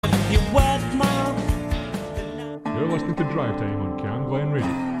listening to Drive Time on Cam Glen Radio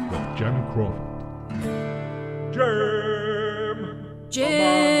with Jim Crawford.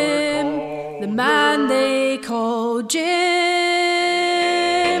 Jim, the man they call Jim.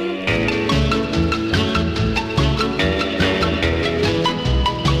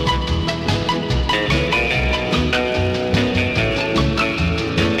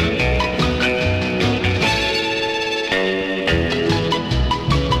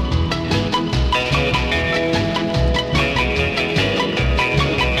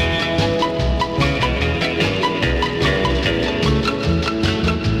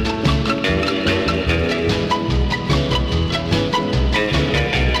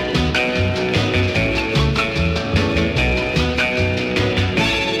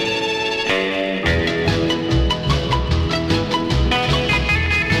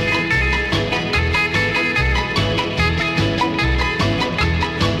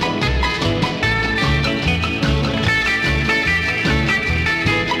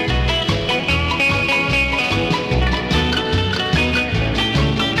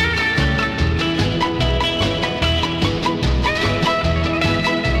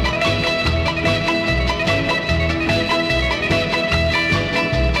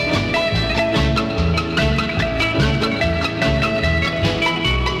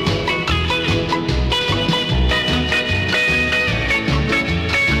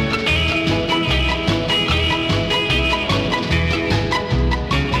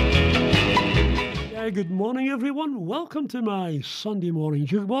 Welcome to my Sunday morning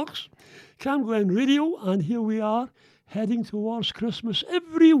jukebox, Cam Glen Radio, and here we are heading towards Christmas.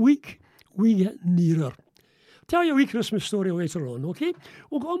 Every week we get nearer. I'll tell you a wee Christmas story later on, okay?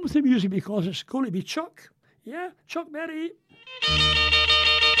 We'll go on with the music because it's going to be Chuck. Yeah, Chuck Berry.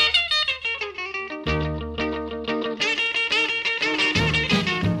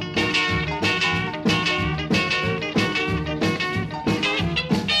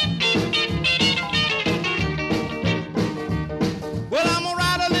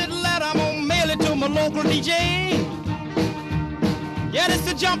 Local DJ. Yeah, this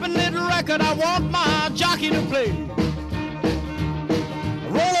is a jumping little record I want my jockey to play.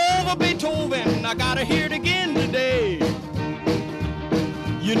 Roll over Beethoven, I gotta hear it again today.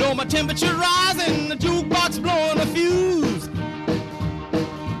 You know my temperature rising, the jukebox blowing a fuse.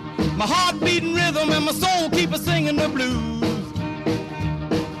 My heart beating rhythm and my soul keep singing the blues.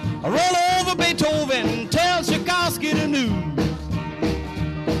 Roll over Beethoven, tell Tchaikovsky the news.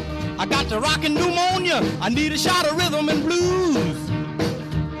 I got the rockin' pneumonia, I need a shot of rhythm and blues.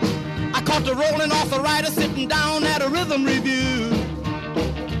 I caught the rolling arthritis sitting down at a rhythm review.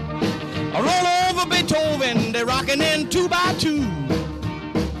 I roll over Beethoven, they're rockin' in 2 by 2.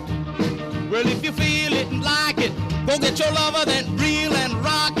 Well, if you feel it and like it, go get your lover, then reel and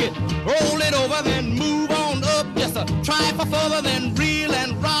rock it. Roll it over, then move on up, just a try for further, then reel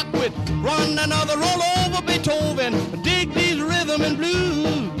and rock with one another. Roll over Beethoven, dig these rhythm and blues.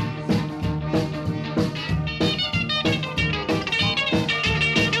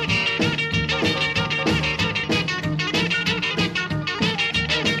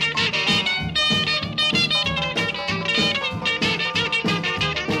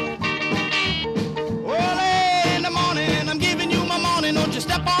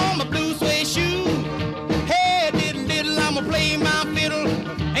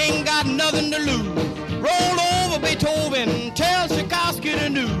 Nothing to lose. Roll over Beethoven, tell Tchaikovsky the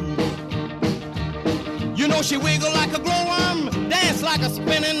news. You know she wiggle like a glowworm, dance like a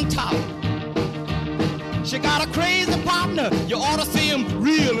spinning top. She got a crazy partner, you ought to see him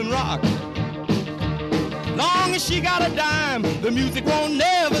reel and rock. Long as she got a dime, the music won't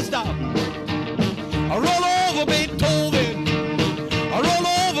never stop. I roll over Beethoven, I roll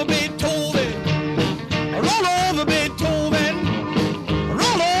over Beethoven, I roll over Beethoven, I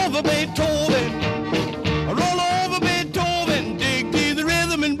roll over Beethoven, I roll over Beethoven, dig through the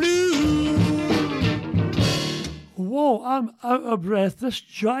rhythm and blues. Whoa, I'm out of breath. This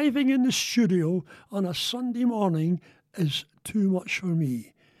jiving in the studio on a Sunday morning is too much for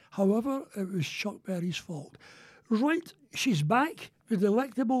me. However, it was Chuck Berry's fault. Right, she's back. The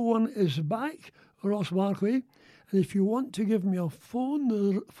delectable one is back, Ross Barkley. And if you want to give me a phone,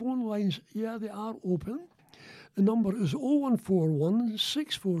 the phone lines, yeah, they are open. The number is 0141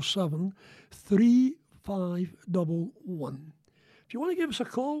 647 3511. If you want to give us a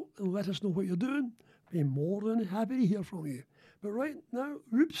call and let us know what you're doing, I'd be more than happy to hear from you. But right now,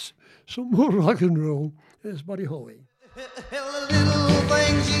 oops, some more rock and roll. It's Buddy Holly. The little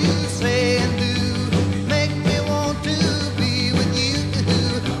things you say and do make me want to be with you.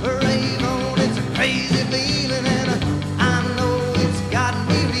 Rave on, it's a crazy feeling, and I know it's got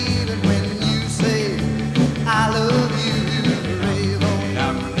me reeling when you say I love you.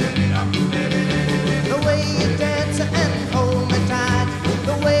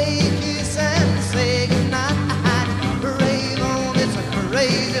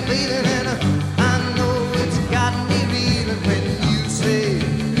 crazy feeling, and I know it's got me reeling when you say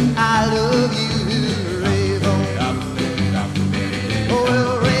I love you. Rave on. Oh,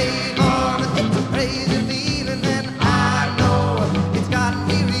 well, rave on. It's a crazy feeling, and I know it's got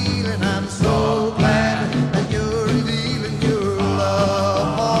me reeling. I'm so glad that you're revealing your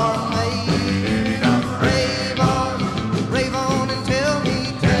love for me. Rave on and tell me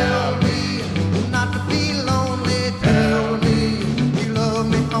not to be lonely. Tell me you love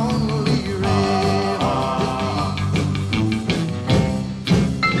me only. Rave on.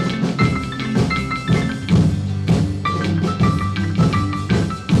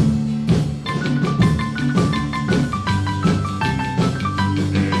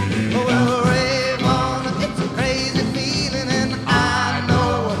 Oh, well, rave on. It's a crazy feeling, and I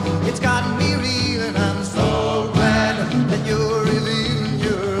know it's got me reeling. I'm so glad that you're revealing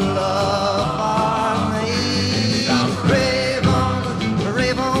your love for me.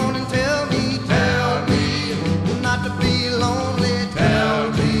 Rave on and tell me not to be lonely.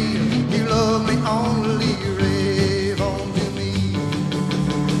 Tell me you love me only. Rave on to me.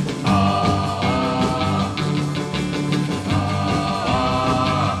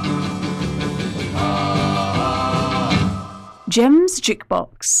 Jim's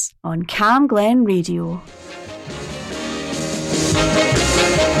Jukebox on Cam Glen Radio.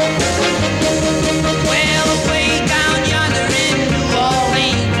 Well, way down yonder in New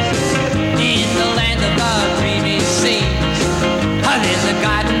Orleans, in the land of the dreamy seas, there's a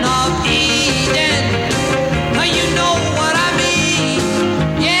Garden of Eden. You know what I mean?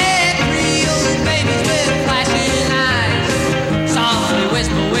 Yeah, Creole babies with flashing eyes, softly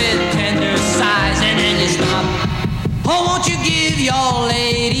whisper with tender sighs, and then you stop. Oh, won't you give your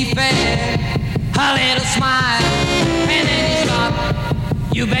lady fair a little smile, and then you stop.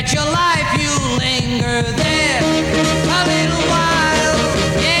 You bet your life you'll linger there a little while.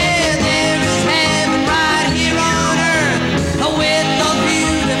 Yeah, there is heaven right here on earth with the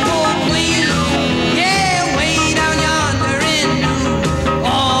beautiful queen. Yeah, way down yonder in New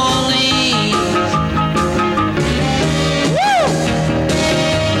Orleans. Woo!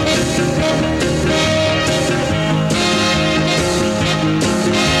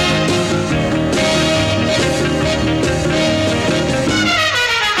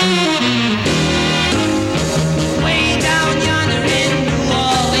 Way down yonder in New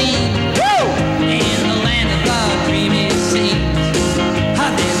Orleans, in the land of the dreamy seas,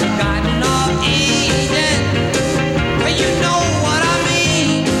 there's a Garden of Eden. You know what I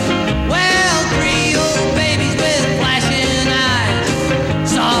mean? Well, Creole babies with flashing eyes,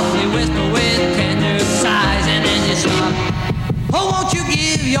 softly whisper with tender sighs, and then you stop. Oh, won't you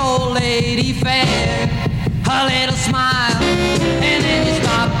give your lady fair a little smile, and then you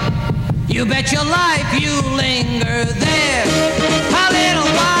stop. You bet your life you linger there a little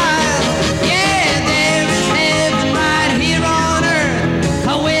while. Yeah, there is heaven right here on earth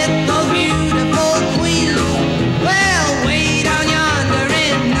with the beautiful queen. Well, way down yonder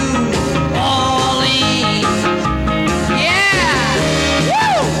in New Orleans. Yeah!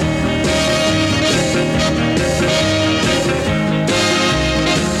 Woo!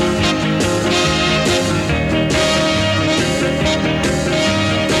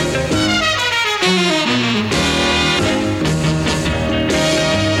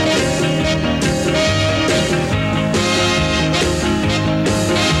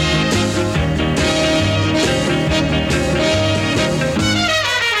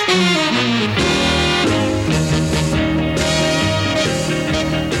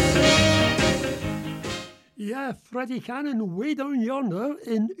 Yeah, Freddie Cannon, way down yonder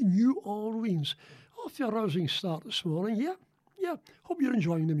in New Orleans. Off your rousing start this morning, yeah. Hope you're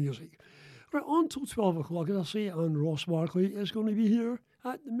enjoying the music. Right, on till 12 o'clock, as I say, and Ross Barkley is going to be here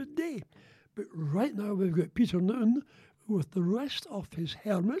at the midday. But right now we've got Peter Newton with the rest of his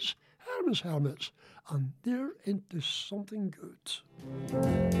Hermits, and they're into something good.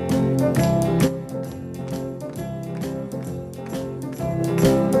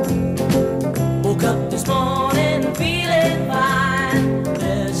 Woke up this morning feeling fine.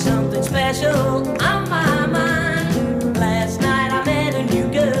 There's something special on my mind. Last night I met a new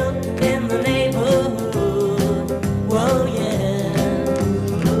girl in the neighborhood. Whoa,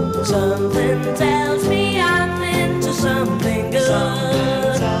 yeah. Something tells me I'm into something good.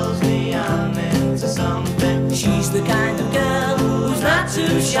 Something tells me I'm into something. She's the kind of girl who's not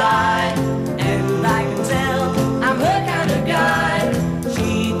too shy, and I can tell I'm her kind of guy.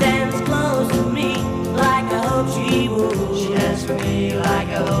 She danced close to me like I hope she would. She danced for me like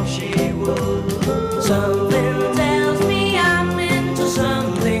I hope she would. Something tells me I'm into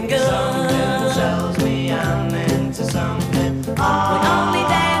something good. Something tells me I'm into something. But only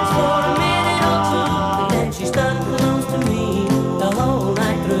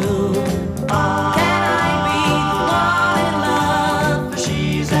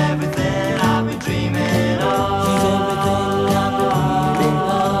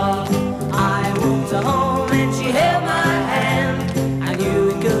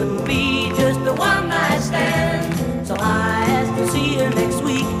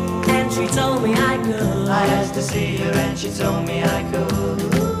to see her and she told me I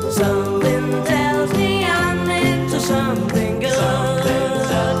could. Something tells me I'm into something good. Something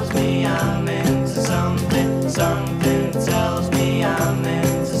tells me I'm into something. Something tells me I'm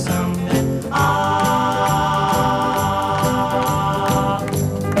into something.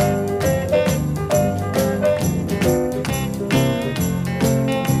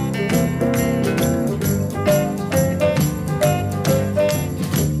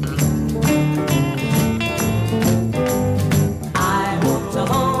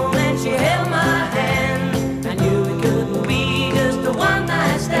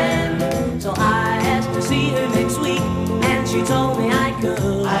 She told me I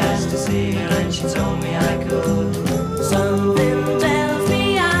could. I asked to see her and she told me I could. Something tells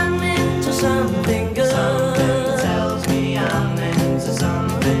me I'm into something good. Something tells me I'm into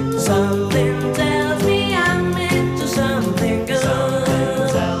something. Something tells me I'm into something good. Something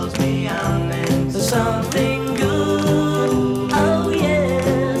tells me I'm into something good. Oh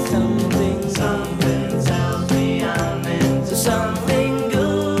yeah, something. Something tells me I'm into something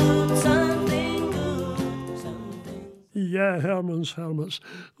good. Something good. Something. Yeah, Herman's Hermits.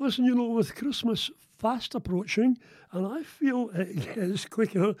 Listen, you know, with Christmas fast approaching, and I feel it gets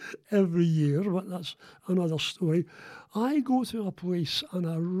quicker every year, but that's another story. I go to a place and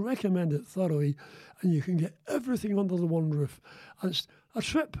I recommend it thoroughly, and you can get everything under the one roof. And it's a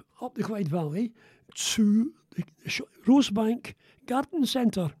trip up the Clyde Valley to the Rosebank Garden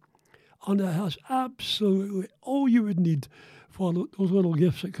Centre, and it has absolutely all you would need for those little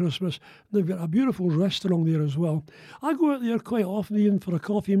gifts at Christmas. They've got a beautiful restaurant there as well. I go out there quite often, even for a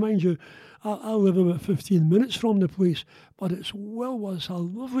coffee. Mind you, I live about 15 minutes from the place, but it's a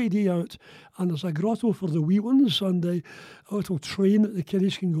lovely day out, and there's a grotto for the wee ones, and a little train that the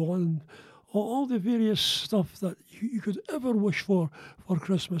kiddies can go on, and all the various stuff that you could ever wish for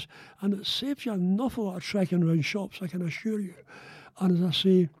Christmas. And it saves you an awful lot of trekking around shops, I can assure you. And as I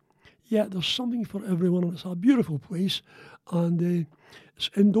say, yeah, there's something for everyone, and it's a beautiful place, and it's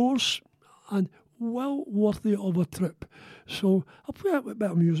indoors and well worthy of a trip. So I'll play out a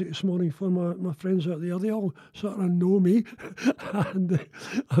bit of music this morning for my friends out there. They all sort of know me, and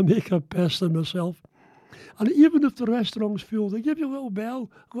I make a pest of myself. And even if the restaurant's full, they give you a little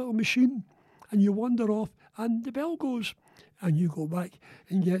bell, a little machine, and you wander off, and the bell goes, and you go back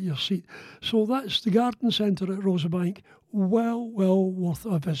and get your seat. So that's the Garden Centre at Rosebank. Well worth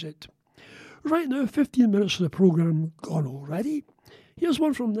a visit. Right now, 15 minutes of the programme gone already. Here's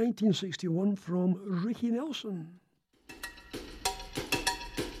one from 1961 from Ricky Nelson.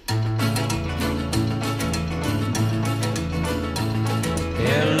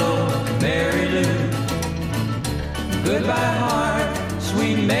 Hello, Mary Lou. Goodbye, heart,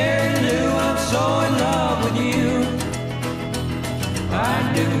 sweet Mary Lou. I'm so in love with you.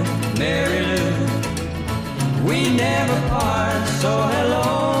 I do, Mary Lou. We never part, so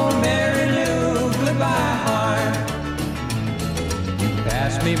hello, Mary Lou. Goodbye, heart. You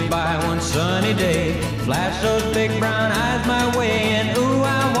passed me by one sunny day, flashed those big brown eyes my way, and ooh,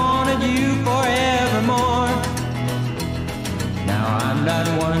 I wanted you forevermore. Now I'm not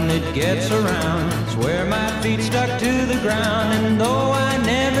one that gets around, swear my feet stuck to the ground, and though I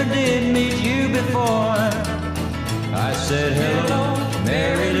never did meet you before, I said hello,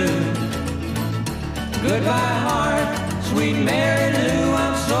 Mary Lou. Goodbye, heart, sweet Mary Lou,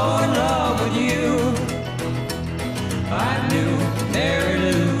 I'm so in love with you. I knew, Mary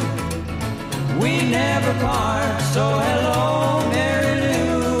Lou, we never part, so hello, Mary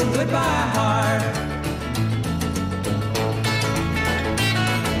Lou, goodbye, heart.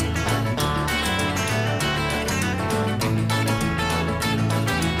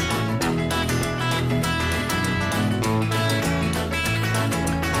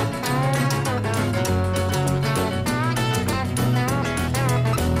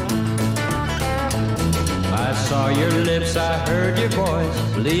 I saw your lips, I heard your voice.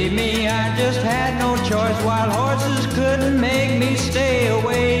 Believe me, I just had no choice. Wild horses couldn't make me stay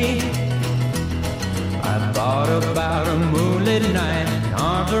away. I thought about a moonlit night,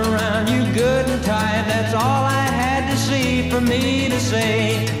 arms around you good and tight. That's all I had to see for me to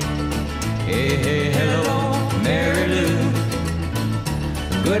say. Hey, hey, hello, Mary Lou.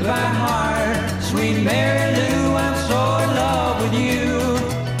 Goodbye, heart, sweet Mary Lou. I'm so in love with you.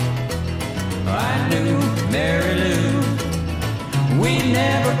 I knew, Mary Lou, we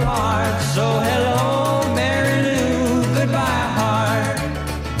never part, so hello, Mary Lou, goodbye, heart.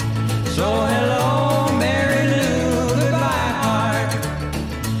 So hello, Mary Lou, goodbye, heart.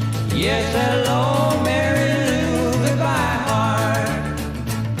 Yes, hello, Mary Lou, goodbye, heart.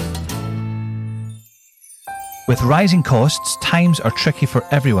 With rising costs, times are tricky for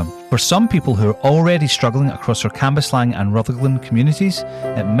everyone. For some people who are already struggling across our Cambuslang and Rutherglen communities,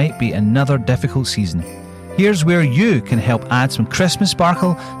 it might be another difficult season. Here's where you can help add some Christmas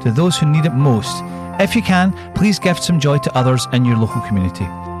sparkle to those who need it most. If you can, please gift some joy to others in your local community.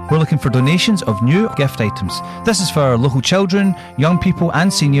 We're looking for donations of new gift items. This is for our local children, young people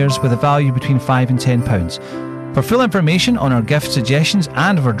and seniors with a value between £5 and £10. For full information on our gift suggestions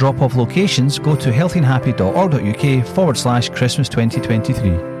and of our drop-off locations, go to healthyandhappy.org.uk/Christmas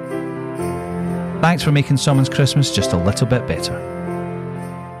 2023. Thanks for making someone's Christmas just a little bit better.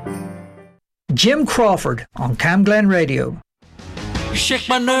 Jim Crawford on Camglen Radio. You shake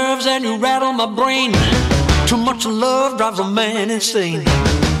my nerves and you rattle my brain. Too much love drives a man insane.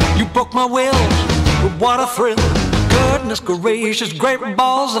 You broke my will, but what a thrill. Goodness gracious, great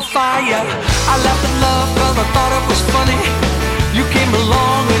balls of fire. I laughed at love cause I thought it was funny. You came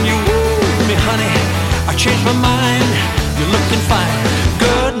along and you wooed me, honey. I changed my mind, you're looking fine.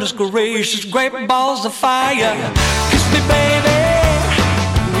 Goodness gracious, great balls of fire. Kiss me baby,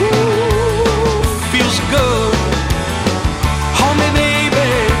 ooh, feels good. Hold me baby,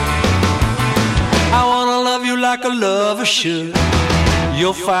 I wanna love you like a lover should.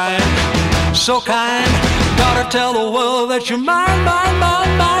 You're fine, so kind. Gotta tell the world that you're mine, mine,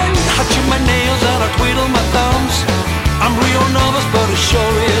 mine, mine. I chew my nails and I twiddle my thumbs. I'm real nervous, but it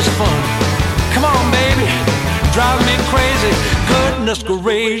sure is fun. Come on, baby, drive me crazy. Goodness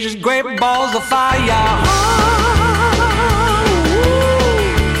gracious, great balls of fire.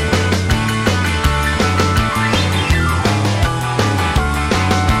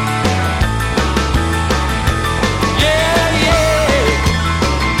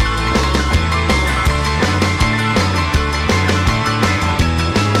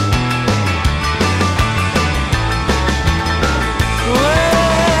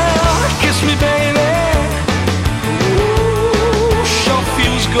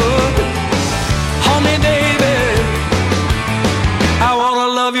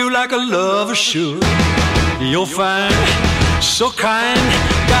 Like a lover should. You're fine, so kind.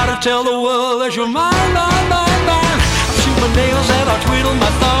 Gotta tell the world that you're mine, mine, mine, mine. I shoot my nails and I twiddle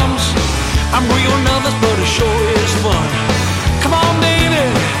my thumbs. I'm real nervous, but it sure is fun. Come on, baby,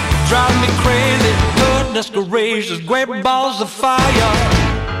 drive me crazy. Goodness gracious, great balls of fire.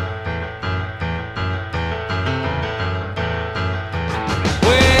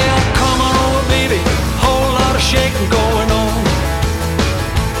 Well, come on over, baby, whole lot of shaking going on.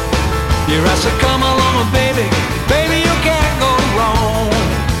 Here I say, come along, baby, baby, you can't go wrong.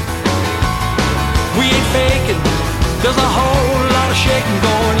 We ain't faking, there's a whole lot of shaking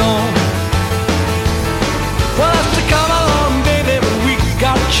going on. Well, I say, come along, baby, we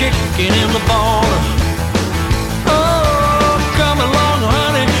got chicken in the barn. Oh, come along,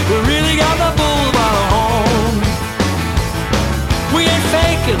 honey, we really got the bull by the horn. We ain't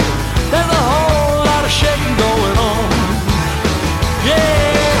faking, there's a whole lot of shaking going on. Yeah.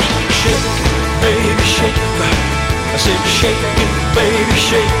 Baby, shake it. I said, shake it, baby,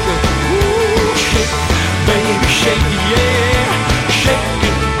 shake it. Ooh, shake it, baby, shake it, yeah. Shake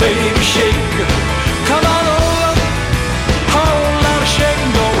it, baby, shake it. Come on over, whole lot of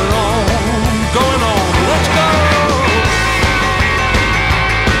shaking going on, going on. Let's go.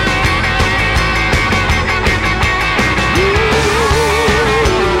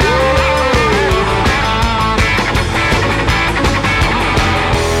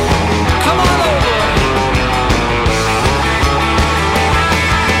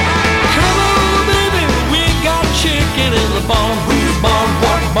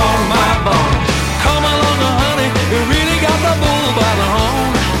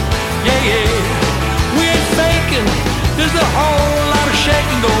 There's a whole lot of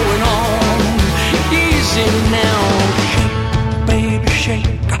shaking going on. Easy now. Shake, baby, shake.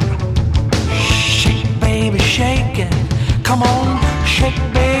 Shake, baby, shake it. Come on, shake,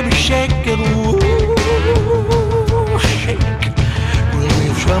 baby, shake it. Ooh, shake.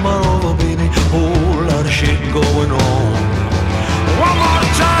 Really come on over, baby. Whole lot of shaking going on. One more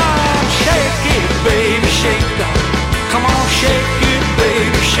time. Shake it, baby, shake it. Come on, shake it,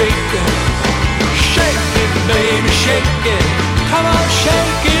 baby, shake it. Shake it, baby, shake it. Come on,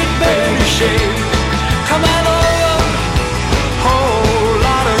 shake it, baby, shake. Come on over. Whole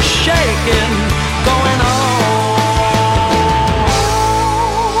lot of shaking going on.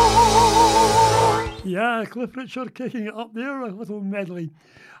 Yeah, Cliff Richard kicking it up there, a little medley.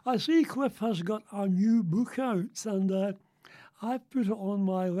 I see Cliff has got a new book out, and I've put it on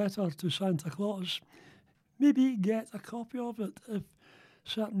my letter to Santa Claus. Maybe get a copy of it if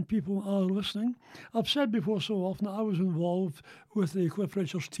certain people are listening. I've said before so often that I was involved with the Cliff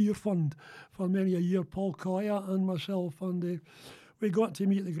Richards Tear Fund for many a year, Paul Coya and myself, and we got to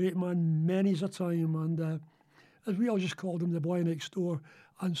meet the great man many's a time, and as we all just called him, the boy next door.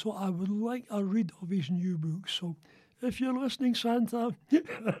 And so I would like a read of his new book. So if you're listening, Santa,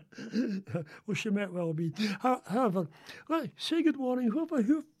 well, she might well be. However, right, say good morning. Who have I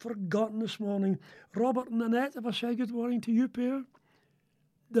forgotten this morning? Robert and Annette, have I said good morning to you, pair?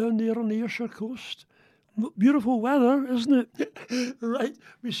 Down there on the Ayrshire coast. Beautiful weather, isn't it? Right,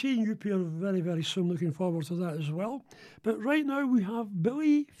 we're seeing you, pair, very, very soon. Looking forward to that as well. But right now we have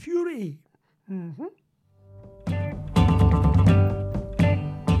Billy Fury.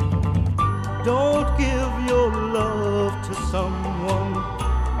 Don't give your love to someone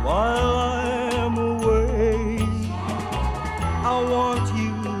while I am away. I want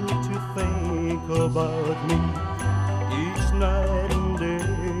you to think about me each night and day.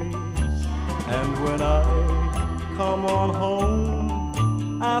 And when I come on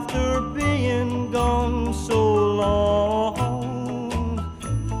home after being gone so long,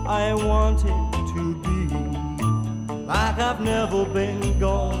 I want it to be like I've never been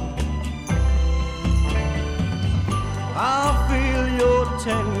gone. I'll feel your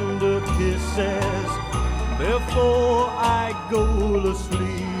tender kisses before I go to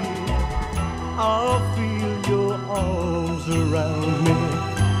sleep. I'll feel your arms around me.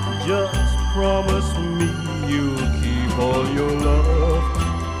 Just promise me you'll keep all your love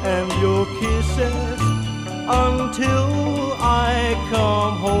and your kisses until I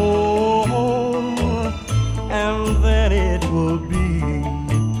come home. And then it will be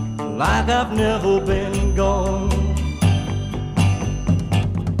like I've never been gone.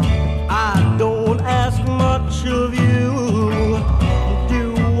 I don't ask much of you,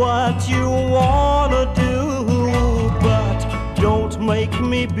 do what you wanna do, but don't make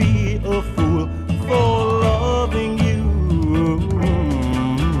me be a fool for loving you.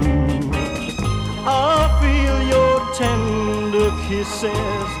 I'll feel your tender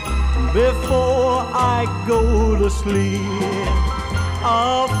kisses before I go to sleep.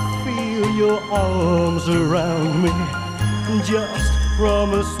 I'll feel your arms around me. Just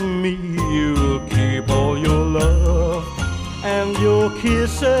promise me you'll keep all your love and your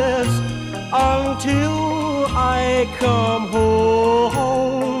kisses until I come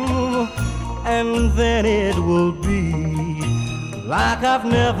home. And then it will be like I've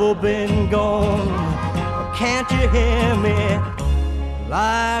never been gone. Can't you hear me?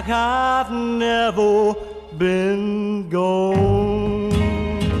 Like I've never been gone.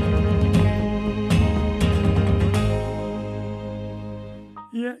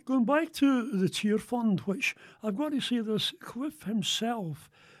 Yeah, going back to the Tear Fund, which I've got to say this, Cliff himself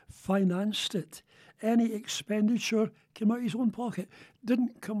financed it. Any expenditure came out of his own pocket,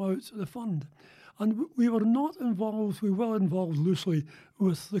 didn't come out of the fund. And we were not involved, we were involved loosely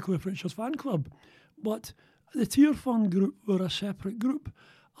with the Cliff Richards fan club, but the Tear Fund group were a separate group.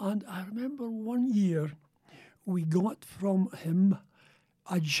 And I remember one year we got from him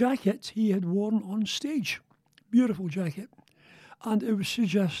a jacket he had worn on stage. Beautiful jacket. And it was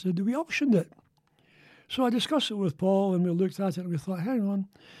suggested that we auctioned it. So I discussed it with Paul and we looked at it and we thought, hang on,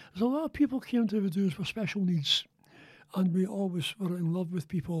 there's a lot of people came to the dues for special needs. And we always were in love with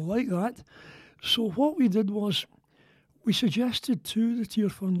people like that. So what we did was we suggested to the Tear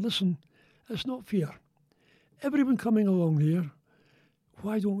Fund, listen, it's not fair. Everyone coming along there,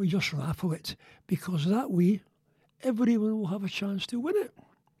 why don't we just raffle it? Because that way, everyone will have a chance to win it.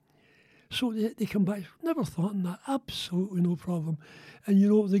 So they come back, never thought in that, absolutely no problem. And you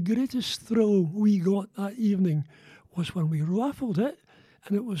know, the greatest thrill we got that evening was when we raffled it,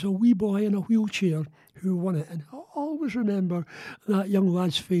 and it was a wee boy in a wheelchair who won it. And I'll always remember that young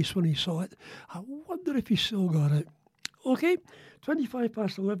lad's face when he saw it. I wonder if he still got it. Okay,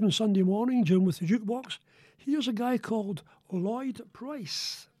 11:25 Sunday morning, June with the jukebox. Here's a guy called Lloyd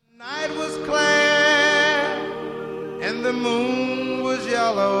Price. Night was clear and the moon was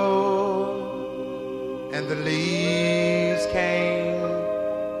yellow and the leaves came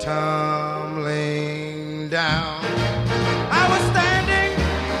tumbling down. I was standing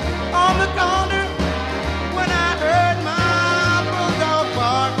on the corner when I heard my bulldog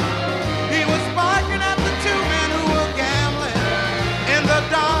bark. He was barking at the two men who were gambling in the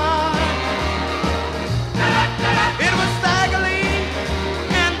dark. It was Stagger Lee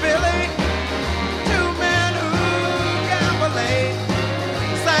and Billy, two men who gamble late.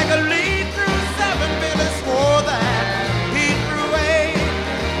 Stagger Lee threw 7, Billy swore that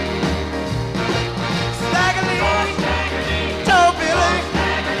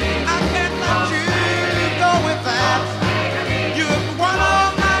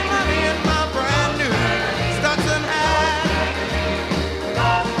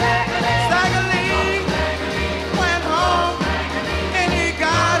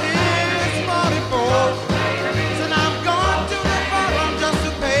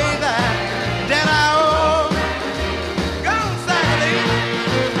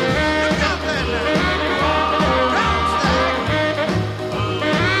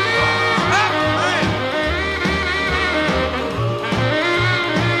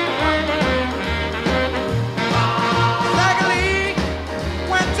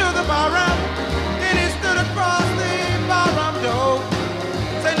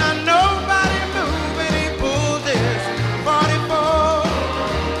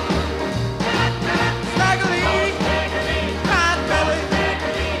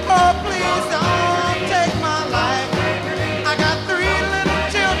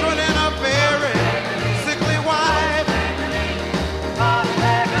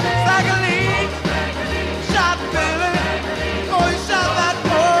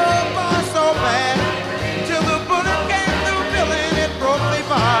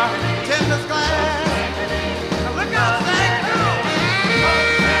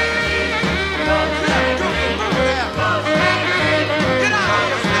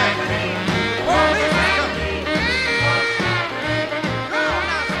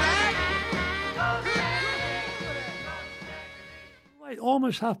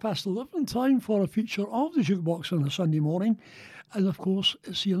it's 11:30, time for a feature of the Jukebox on a Sunday morning. And of course,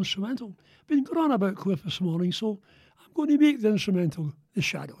 it's the instrumental. Been going on about Cliff this morning, so I'm going to make the instrumental The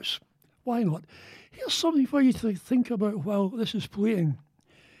Shadows. Why not? Here's something for you to think about while this is playing.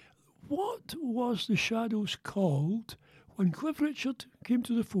 What was The Shadows called when Cliff Richard came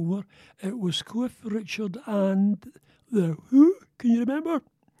to the fore? It was Cliff Richard and the Who? Can you remember?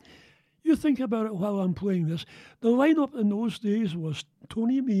 You think about it while I'm playing this. The lineup in those days was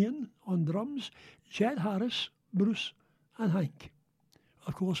Tony Meehan on drums, Chet Harris, Bruce and Hank.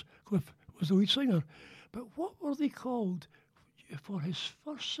 Of course, Cliff was the lead singer. But what were they called for his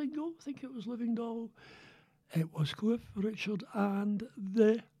first single? I think it was Living Doll. It was Cliff Richard and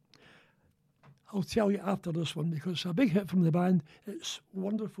the... I'll tell you after this one because it's a big hit from the band. It's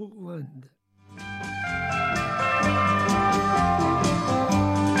Wonderful Land.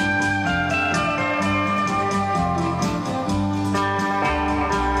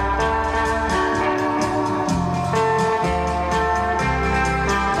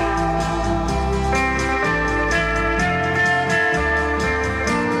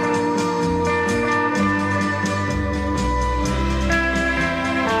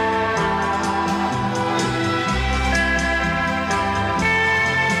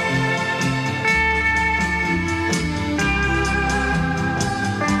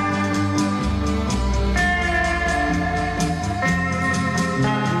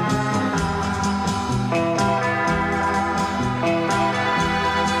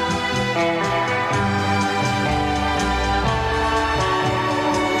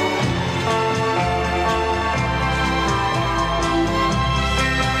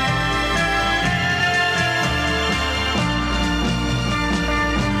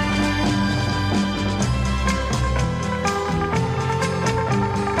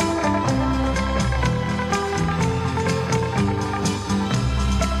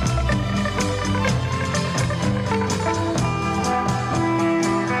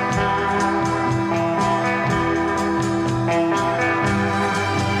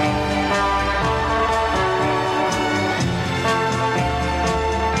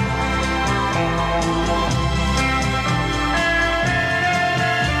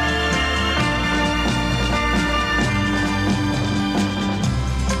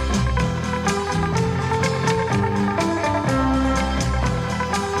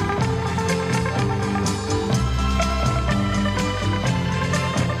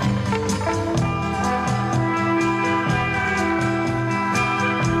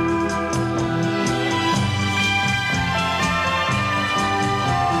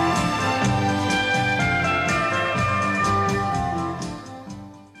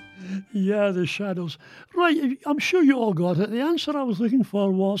 Yeah, The Shadows. Right, I'm sure you all got it. The answer I was looking for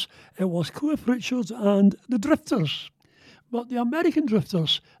was, it was Cliff Richard and the Drifters. But the American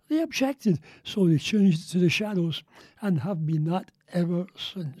Drifters, they objected, so they changed it to The Shadows and have been that ever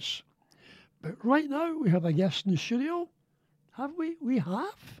since. But right now, we have a guest in the studio. Have we? We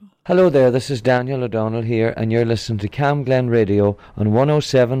have? Hello there, this is Daniel O'Donnell here, and you're listening to Cam Glen Radio on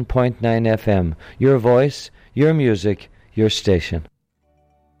 107.9 FM. Your voice, your music, your station.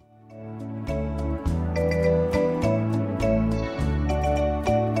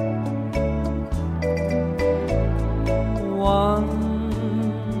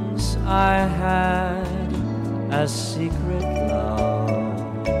 Once I had a secret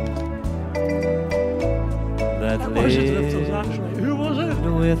love that lived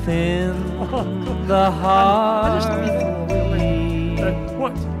within the heart.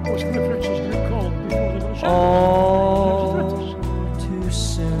 What was Cliff Richard's group called before the show? All too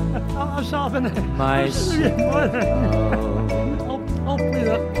soon, my secret love. I'll play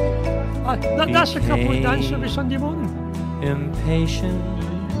that. That's a couple of dance every Sunday morning. Impatient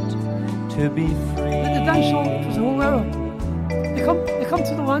to be free. The dance song for the whole hour. They come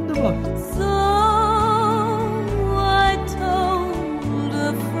to the land of love. So I told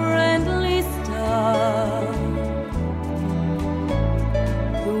a friendly star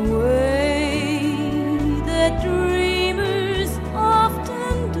the way that dreamers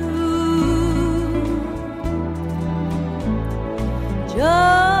often do.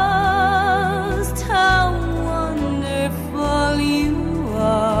 Just how wonderful you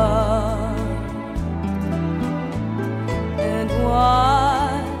are, and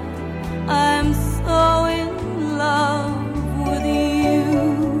why I'm so in love with you.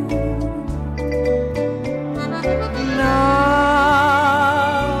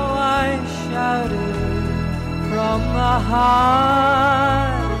 Now I shouted from the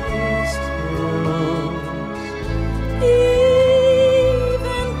highest hills,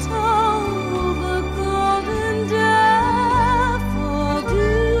 Even told the golden daffodils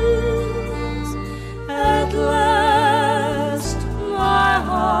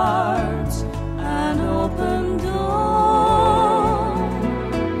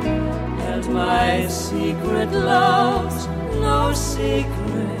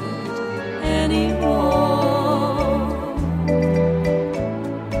secret anymore.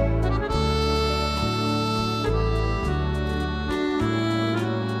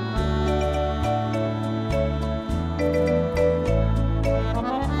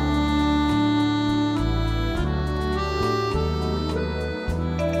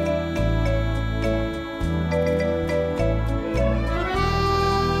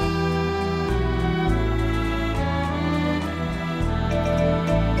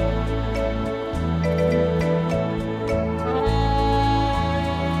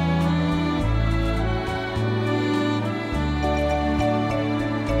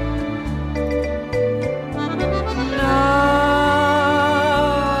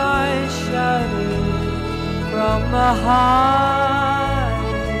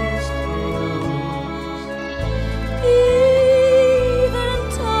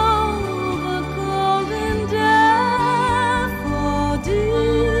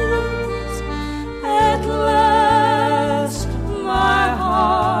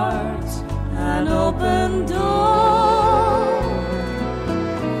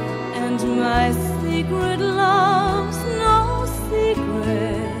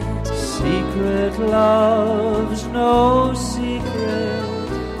 Love's no secret,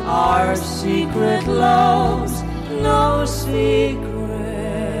 our secret love's no secret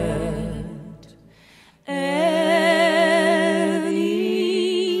anymore.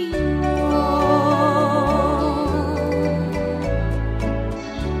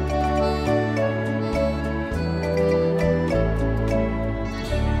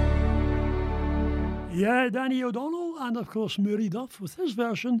 Yeah, Danny O'Donnell and of course Murray Duff with his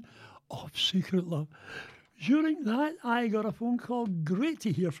version of Secret Love. During that, I got a phone call. Great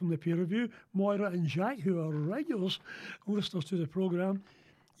to hear from the peer review, Moira and Jack, who are regulars listeners to the programme.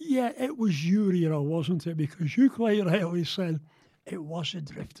 Yeah, it was your era, wasn't it? Because you quite rightly said it was the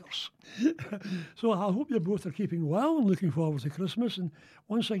Drifters. So I hope you both are keeping well and looking forward to Christmas. And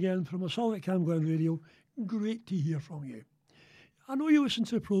once again, from us all at Cam Glen Radio, great to hear from you. I know you listen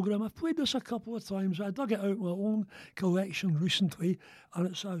to the programme. I've played this a couple of times. I dug it out in my own collection recently, and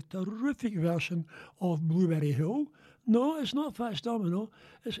it's a terrific version of Blueberry Hill. No, it's not Fats Domino,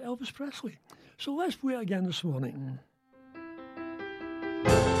 it's Elvis Presley. So let's play it again this morning.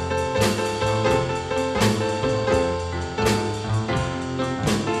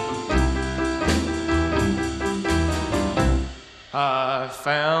 I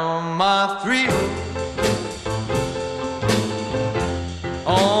found my thrill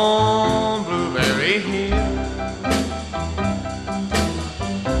on Blueberry Hill,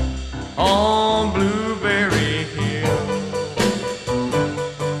 on Blueberry Hill,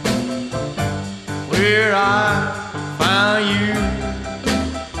 where I found you.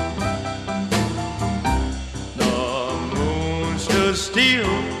 The moon stood still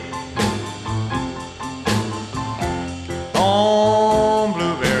on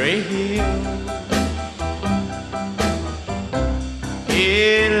Blueberry Hill.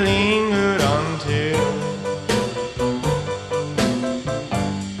 It lingered until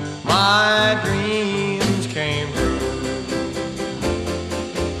my dreams came true.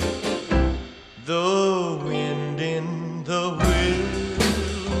 The wind in the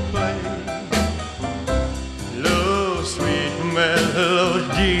willow play, love's sweet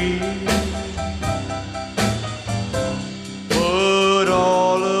melody. But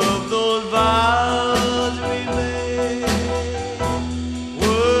all of those vows we made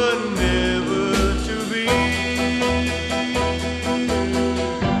were never to be.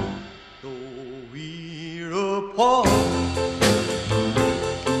 Though we're apart,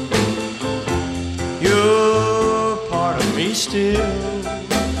 you're part of me still.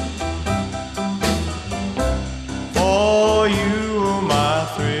 For you are my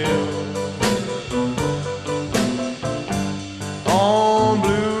thrill. On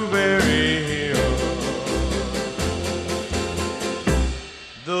Blueberry Hill,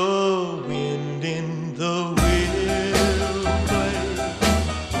 the wind in the willow play,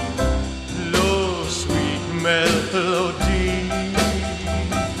 low sweet melody.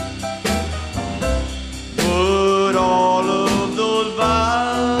 But all of those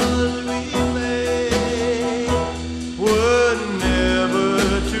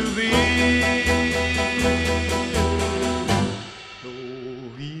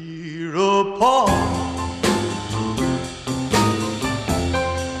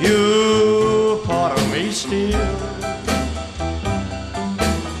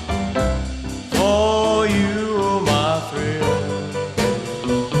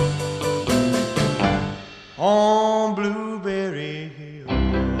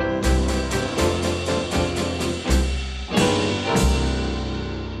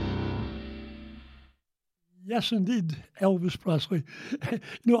Yes, indeed, Elvis Presley.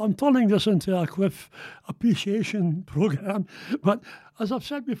 I'm turning this into a Cliff appreciation programme, but as I've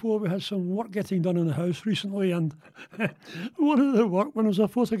said before, we had some work getting done in the house recently, and one of the work, when there was a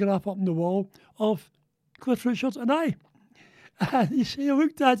photograph up on the wall of Cliff Richard and I. And he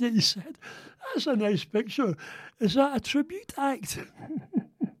looked at it, he said, "That's a nice picture. Is that a tribute act?"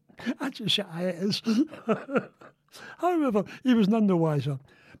 I just said, "Aye, it is." However, he was none the wiser.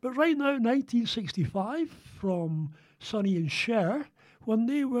 But right now, 1965, from Sonny and Cher, when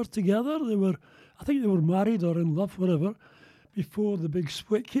they were together, I think they were married or in love, whatever, before the big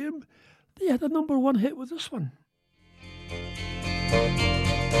split came, they had a #1 hit with this one.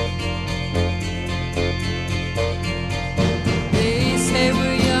 They say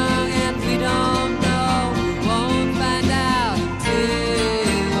we're young and we don't know, we won't find out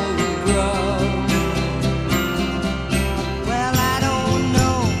till we grow. Well, I don't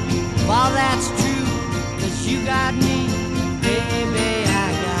know if all that's true, 'cause you got me, baby, I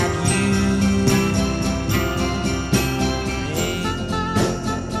got you. Hey,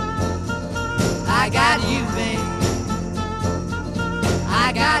 I got you, babe. I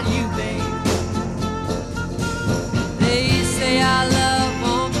got you, babe. They say our love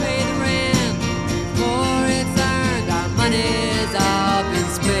won't pay the rent, for it's earned, our money's all been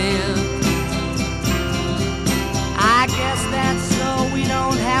spent. I guess that's so we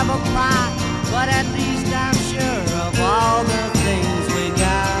don't have a plot, but at least I'm sure of all the things we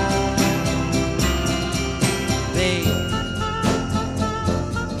got. Babe,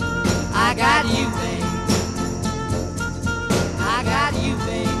 I got you, babe. I got you,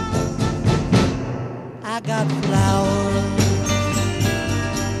 babe. I got flowers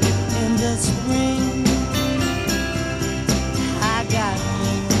in the spring. I got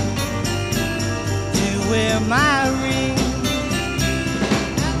you to wear my ring.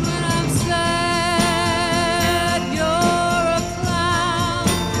 And when I'm sad, you're a clown.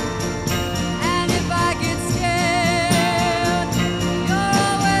 And if I get scared, you're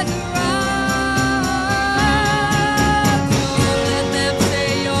always around. So let them say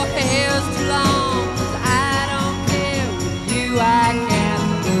your hair's too long, 'cause I don't care. With you I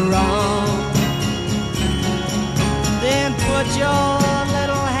can't go wrong. Then put your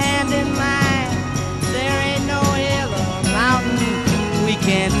little hand in mine. There ain't no hill or mountain we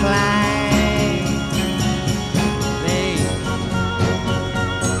can't climb. Babe,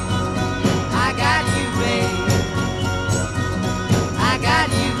 I got you, babe. I got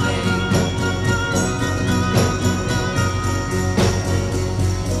you, babe.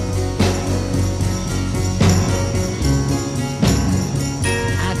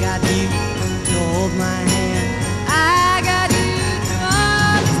 I got you to hold my hand. I got you to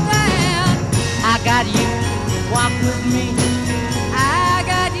understand. I got you to walk with me. I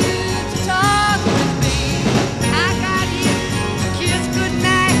got you to talk with me. I got you to kiss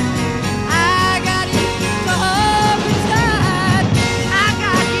goodnight. I got you to hold me tight. I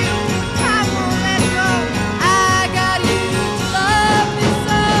got you, I won't let go. I got you to love me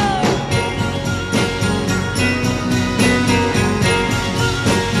so.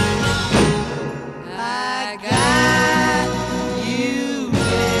 I got you,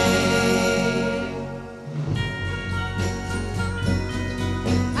 babe.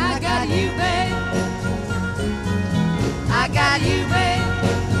 I got you, babe. I got you, babe.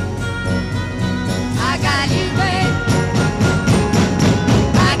 I got you, babe.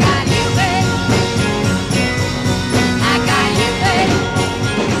 I got you, babe. I got you, babe.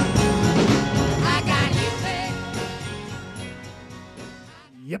 I got you, babe.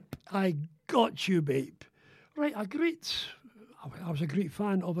 Yep, I got you, babe. Right, I was a great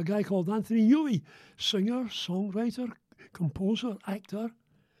fan of a guy called Anthony Newley, singer, songwriter, composer, actor.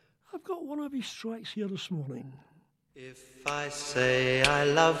 I've got one of his tracks here this morning. If I say I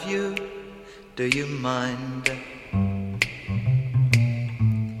love you, do you mind?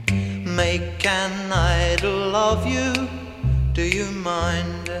 Make an idol of you, do you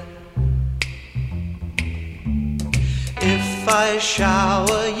mind? If I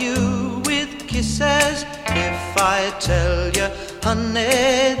shower you with kisses, if I tell you,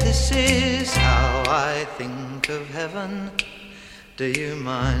 honey, this is how I think of heaven, do you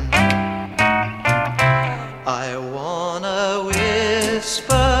mind? I wanna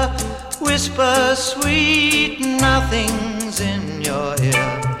whisper, whisper sweet nothings in your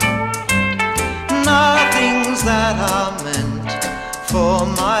ear, nothings that are meant for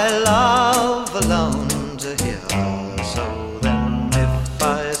my love alone to hear. So then if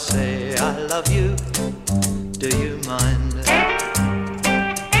I say I love you, do you mind?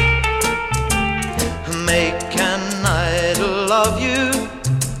 Make an idol of you,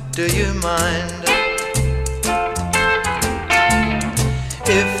 do you mind?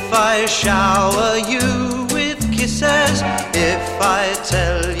 if I shower you with kisses, if I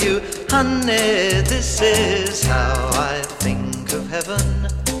tell you, honey, this is how I think of heaven,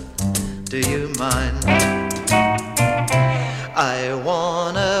 do you mind? I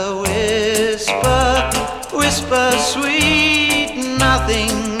wanna whisper, whisper sweet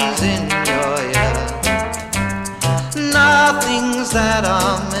nothings in your ear, nothings that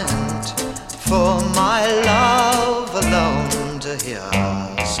are meant for my love alone to hear.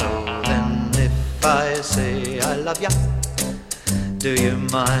 So then if I say I love ya, do you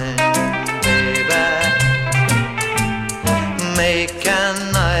mind, baby? Make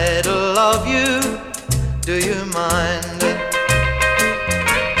an idol of you, do you mind?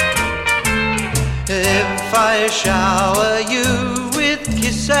 If I shower you with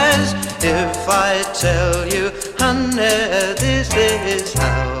kisses, if I tell you, honey, this is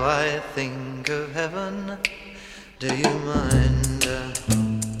how I think of heaven, do you mind?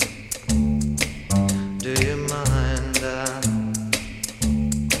 Do you mind?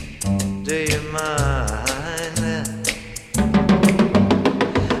 Do you mind?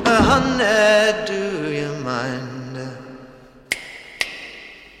 Honey, do you mind?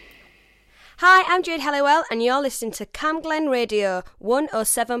 Hi, I'm Jade Helliwell and you're listening to Camglen Radio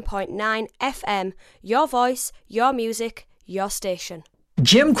 107.9 FM. Your voice, your music, your station.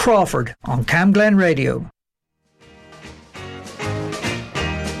 Jim Crawford on Camglen Radio.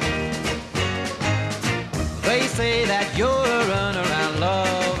 They say that you're a runaround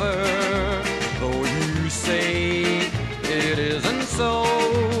lover, though you say it isn't so.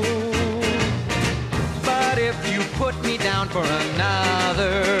 But if you put me down for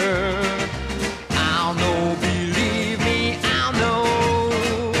another, I'll know, believe me, I'll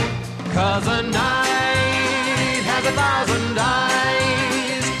know. 'Cause a night has 1,000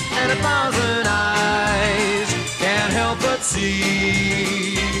 eyes, and 1,000 eyes can't help but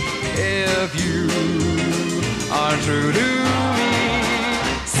see if you are true to me.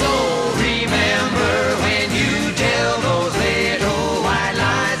 So remember when you tell those little white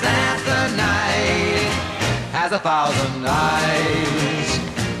lies that the night has 1,000 eyes.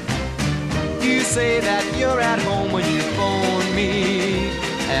 You say that you're at home when you phone me,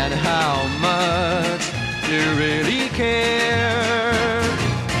 and how much you really care.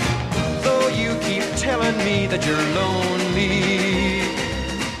 Though you keep telling me that you're lonely,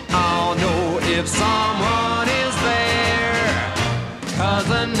 I'll know if someone is there. 'Cause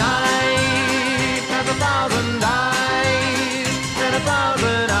the night has 1,000 eyes, and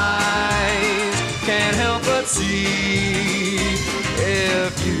 1,000 eyes can't help but see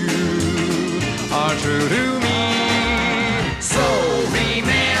if you are true to me. So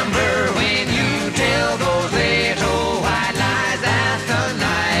remember when you tell those little white lies that the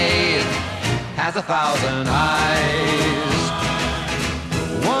night has 1,000 eyes.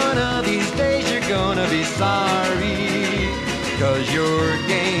 One of these days you're gonna be sorry, 'cause your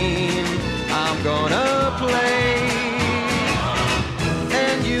game I'm gonna play,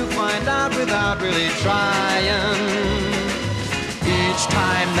 and you find out without really trying, each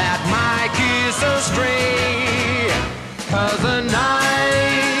time that my kiss astray. 'Cause the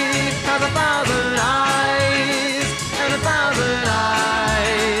night has 1,000 eyes, and 1,000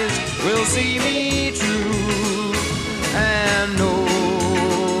 eyes will see me true, and no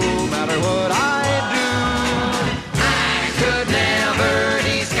matter what I do, I could never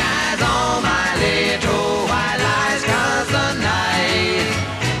disguise all my little white lies. 'Cause the night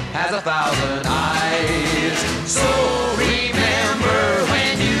has 1,000 eyes. So remember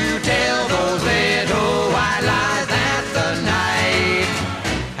when you tell those little white lies that the night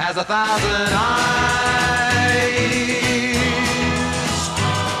has 1,000 eyes.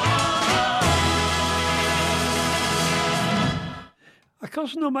 A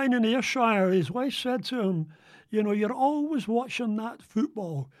cousin of mine in Ayrshire, his wife said to him, you know, you're always watching that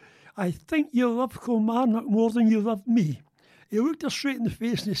football. I think you love Kilmarnock more than you love me. He looked her straight in the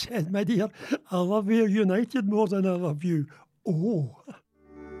face and he said, my dear, I love Ayr United more than I love you. Oh.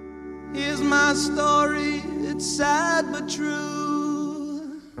 Here's my story, it's sad but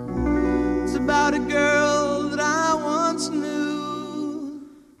true. It's about a girl that I once knew.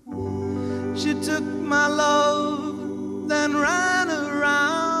 She took my love, then ran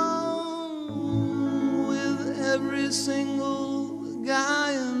around with every single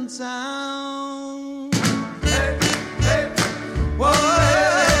guy in town. Hey, hey, whoa.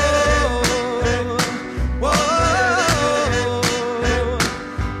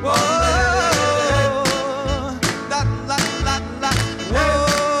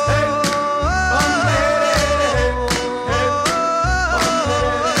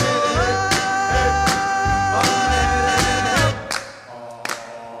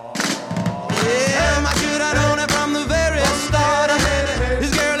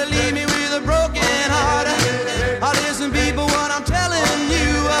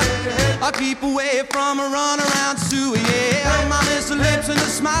 I keep away from a runaround Sue, yeah. My miss her lips and a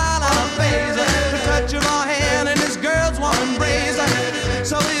smile on her face, the touch of her hand and this girl's warm embrace.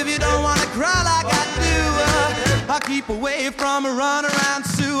 So if you don't wanna cry like I do, I keep away from a runaround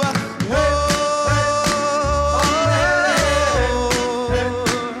Sue. Whoa.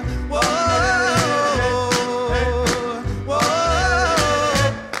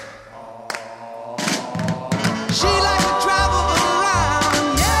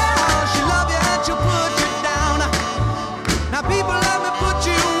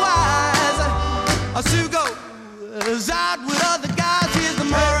 Sue goes out with other guys. Here's the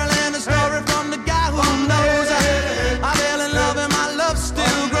moral and the story from the guy who knows. I fell in love and my love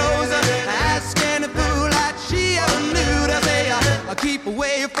still grows. Ask any fool that she ever knew to say I keep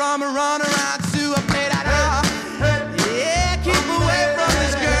away from a runaround Sue. I play that yeah, keep away from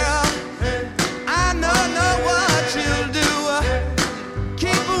this girl. I know what she'll do.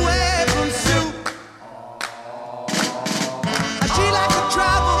 Keep away from Sue. She likes to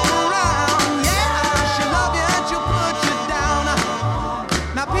travel.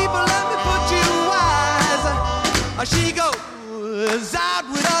 She goes out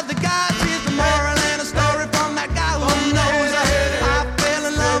with other guys. Here's the moral and a story from that guy who knows. I fell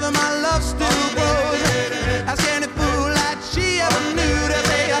in love and my love still grows. Ask any fool that she ever knew to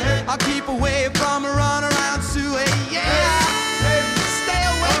say I'll keep away from a runaround Sue. Yeah, stay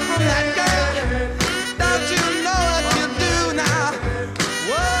away from that girl. Don't you know what you do now?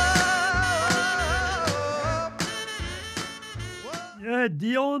 Whoa. Yeah,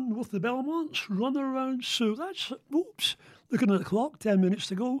 Dion with the Belmonts, Run Around Sue. That's, oops, looking at the clock, 10 minutes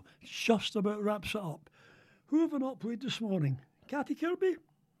to go, just about wraps it up. Who have I not played this morning? Kathy Kirby?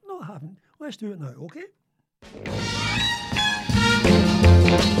 No, I haven't. Let's do it now, okay?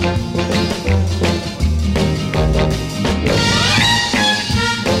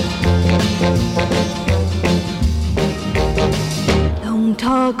 Don't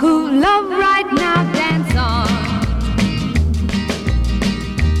talk of love right now, dance on.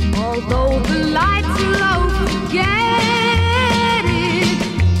 Although the lights are low, forget it.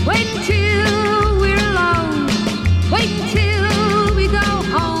 Wait until we're alone. Wait until we go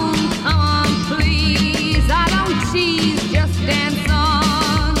home. Come on, please. I don't tease, just dance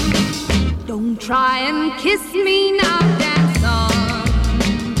on. Don't try and kiss me now, dance on.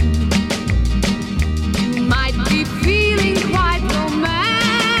 You might be feeling quite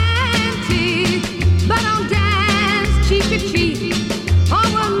romantic, but don't dance cheek to cheek.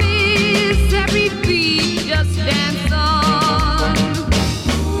 Every beat, just dance on.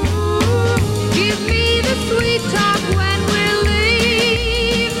 Give me the sweet talk when we're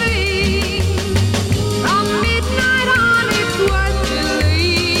leaving. From midnight on, it's worth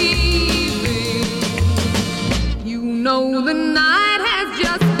believing. You know the night has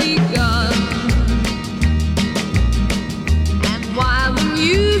just begun, and while the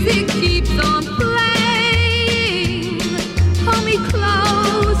music keeps on playing, hold me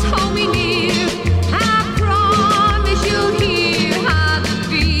close, hold me near.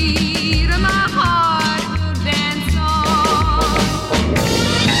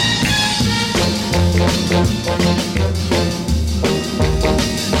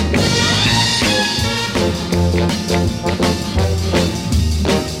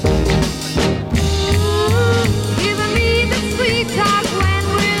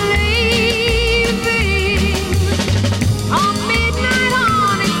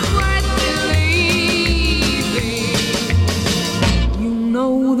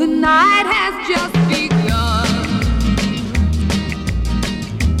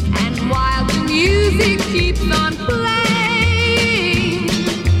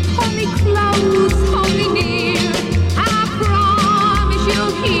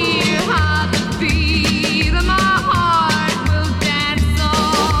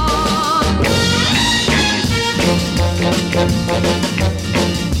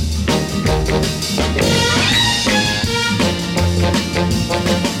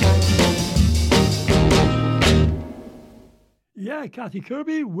 Kathy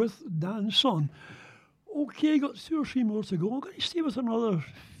Kirby with Dance On. Okay, got 2 or 3 more to go. I'm going to stay with another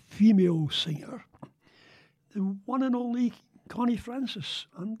female singer, the one and only Connie Francis,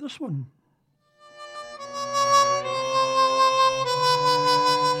 and this one.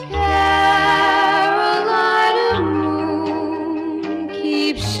 Carolina moon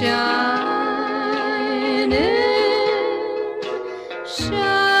keeps shining,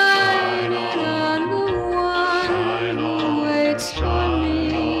 shining on the one who waits for me.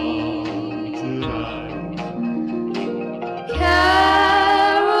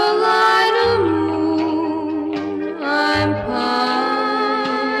 Carolina moon, I'm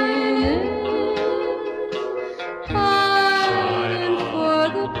pining.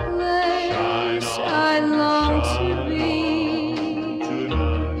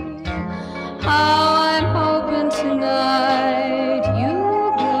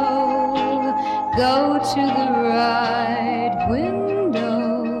 Go to the right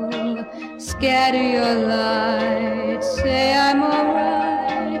window, scatter your light, say I'm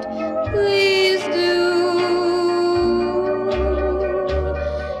alright, please do.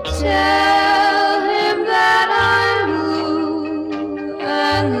 Tell him that I'm blue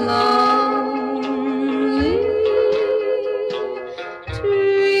and lonely.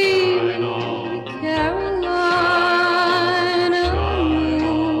 Dreamy Carolina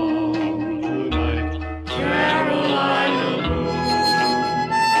moon, Carolina moon,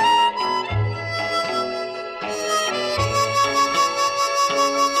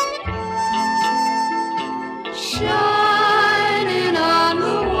 shining on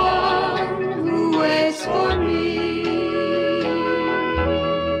the one who waits for me.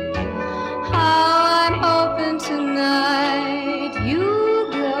 How I'm hoping tonight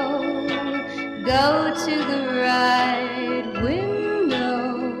you'll go to the right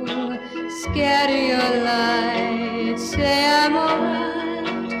window, scatter your light, say I'm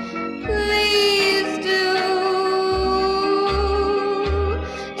alright, please do.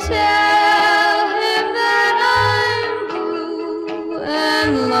 Tell him that I'm blue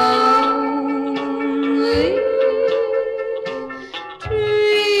and lonely.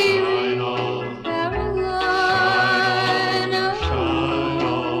 Dreamy Carolina,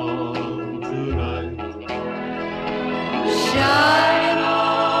 shine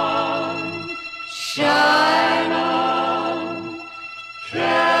on, shine on,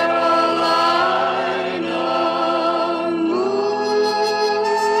 Carolina moon.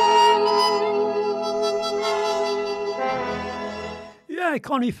 Yeah,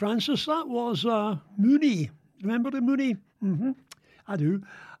 Connie Francis, that was Mooney. Remember the Mooney? I do.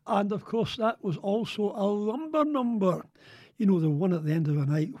 And of course, that was also a lumber number. You know, the one at the end of the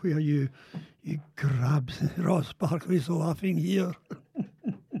night where you grab Ross Barkley's laughing here.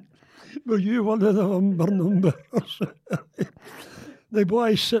 Were you one of the lumber numbers? The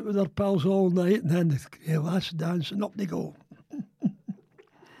boys sit with their pals all night and then the last dance and up they go.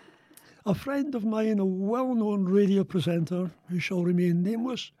 A friend of mine, a well-known radio presenter, who shall remain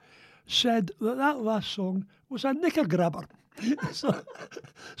nameless, said that last song was a knicker grabber.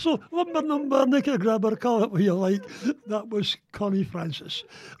 So lumber number, knicker grabber, call it what you like. That was Connie Francis.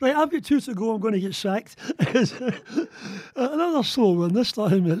 Right, I've got 2 to go. I'm going to get sacked. Another slow one. This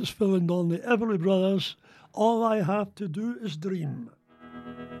time it's Phil and Don, the Everly Brothers. All I have to do is dream.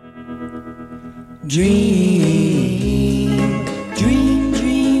 Dream, dream,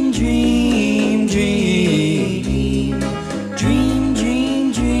 dream, dream, dream. Dream,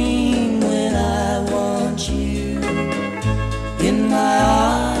 dream, dream when I want you. In my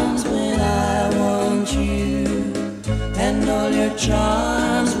arms when I want you. And all your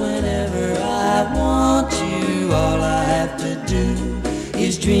charms whenever I want you. All I have to do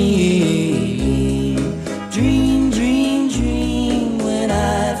is dream. Dream, dream, dream when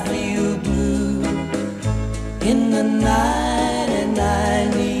I feel blue in the night and I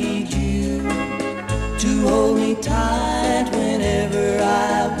need you to hold me tight whenever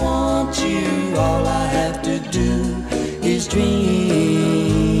I want you. All I have to do is dream.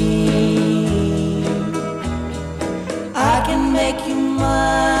 I can make you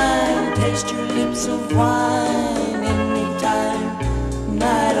mine, taste your lips of wine anytime,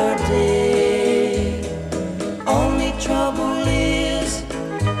 night or day. Only trouble is,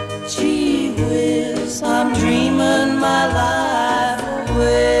 gee whiz, I'm dreaming my life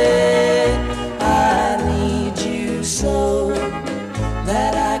away. I need you so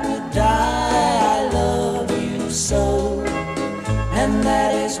that I could die. I love you so, and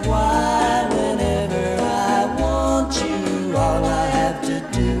that is why whenever I want you, all I have to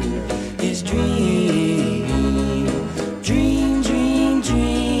do is dream. Dream, dream,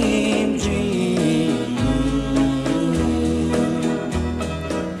 dream, dream.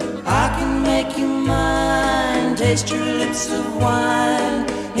 I can make you mine, taste your lips of wine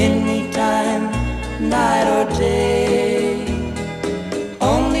anytime, night or day.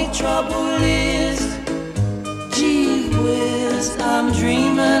 Only trouble is, gee whiz, I'm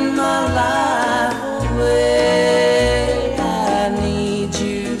dreaming my life away. I need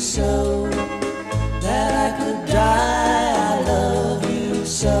you so that I could die. I love you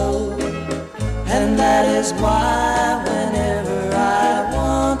so, and that is why whenever I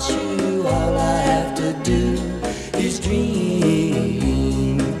want you, all I have to do is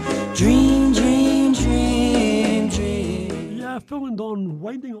dream. Dream, dream, dream, dream. Yeah, Phil and Don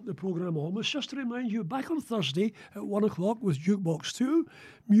winding up the programme almost. Just to remind you, back on Thursday at 1 o'clock with Jukebox 2,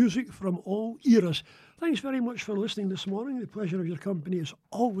 music from all eras. Thanks very much for listening this morning. The pleasure of your company is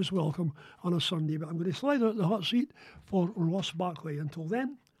always welcome on a Sunday, but I'm going to slide out the hot seat for Ross Barkley. Until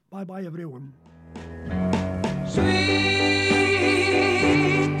then, bye-bye everyone.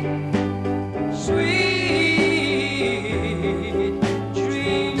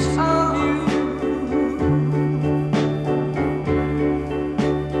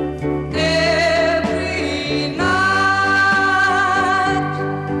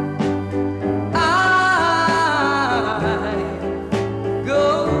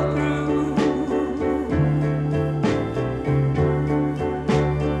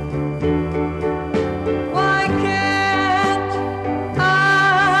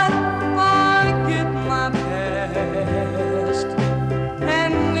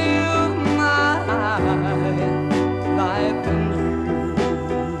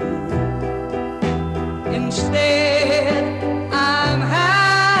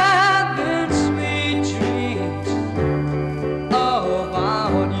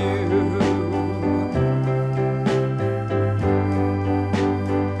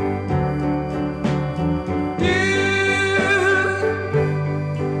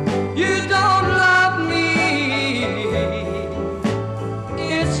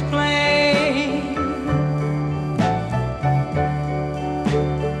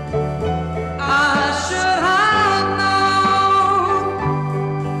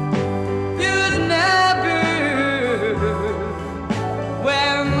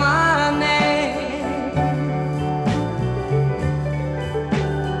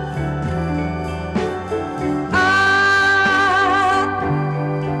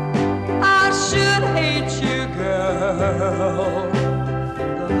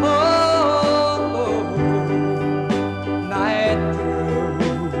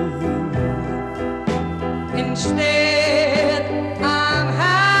 Instead